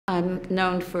I'm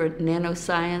known for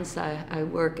nanoscience. I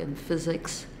work in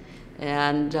physics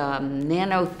and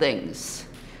nano things.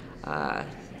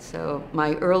 So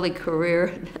my early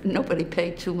career, nobody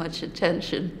paid too much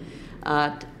attention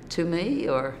to me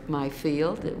or my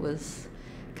field. It was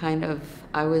kind of,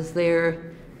 I was there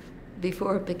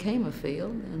before it became a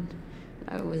field, and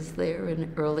I was there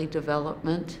in early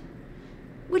development,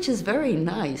 which is very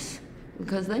nice,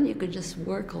 because then you could just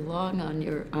work along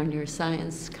on your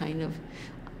science, kind of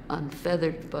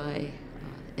unfeathered by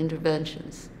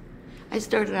interventions. I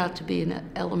started out to be an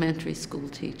elementary school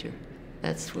teacher.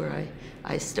 That's where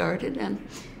I started,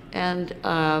 and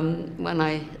when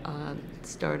I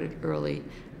started early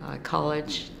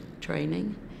college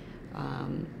training,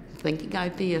 thinking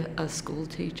I'd be a school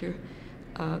teacher,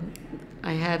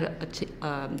 I had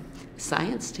a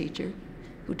science teacher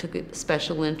who took a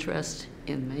special interest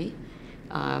in me.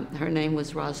 Her name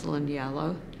was Rosalind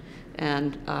Yallow,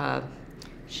 and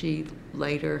she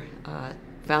later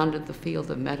founded the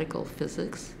field of medical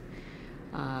physics.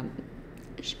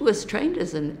 She was trained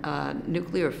as a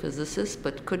nuclear physicist,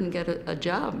 but couldn't get a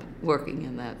job working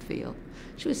in that field.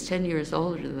 She was 10 years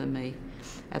older than me.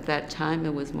 At that time,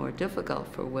 it was more difficult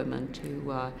for women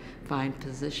to find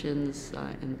positions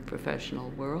in the professional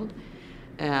world.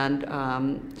 And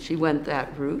she went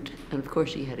that route, and of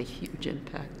course she had a huge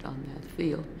impact on that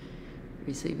field,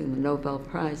 receiving the Nobel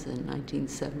Prize in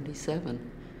 1977.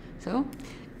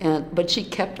 But she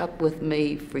kept up with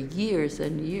me for years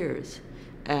and years,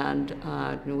 and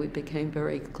we became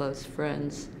very close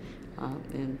friends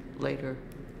in later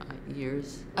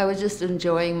years. I was just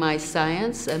enjoying my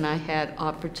science, and I had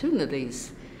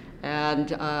opportunities. And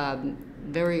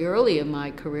very early in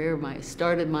my career,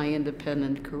 started my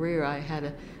independent career, I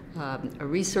had a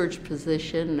research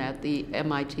position at the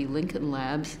MIT Lincoln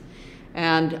Labs.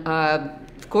 And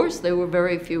of course, there were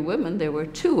very few women. There were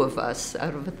 2 of us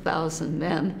out of 1,000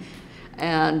 men.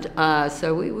 And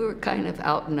so we were kind of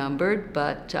outnumbered,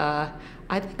 but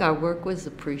I think our work was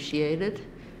appreciated.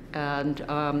 And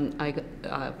I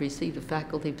received a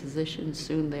faculty position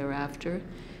soon thereafter.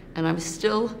 And I'm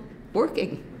still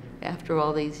working after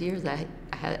all these years. I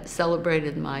had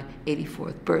celebrated my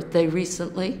 84th birthday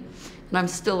recently, and I'm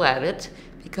still at it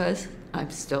because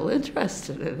I'm still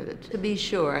interested in it. To be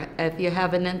sure, if you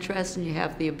have an interest and you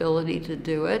have the ability to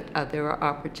do it, there are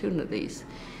opportunities.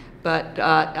 But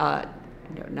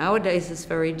nowadays it's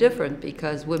very different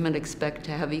because women expect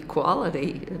to have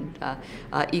equality and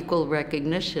equal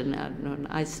recognition. And when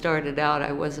I started out,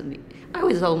 I was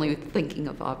only thinking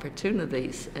of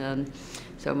opportunities, and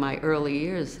so my early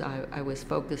years I was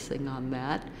focusing on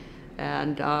that.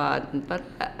 And but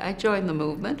I joined the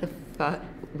movement. If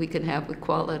we can have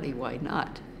equality, why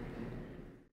not?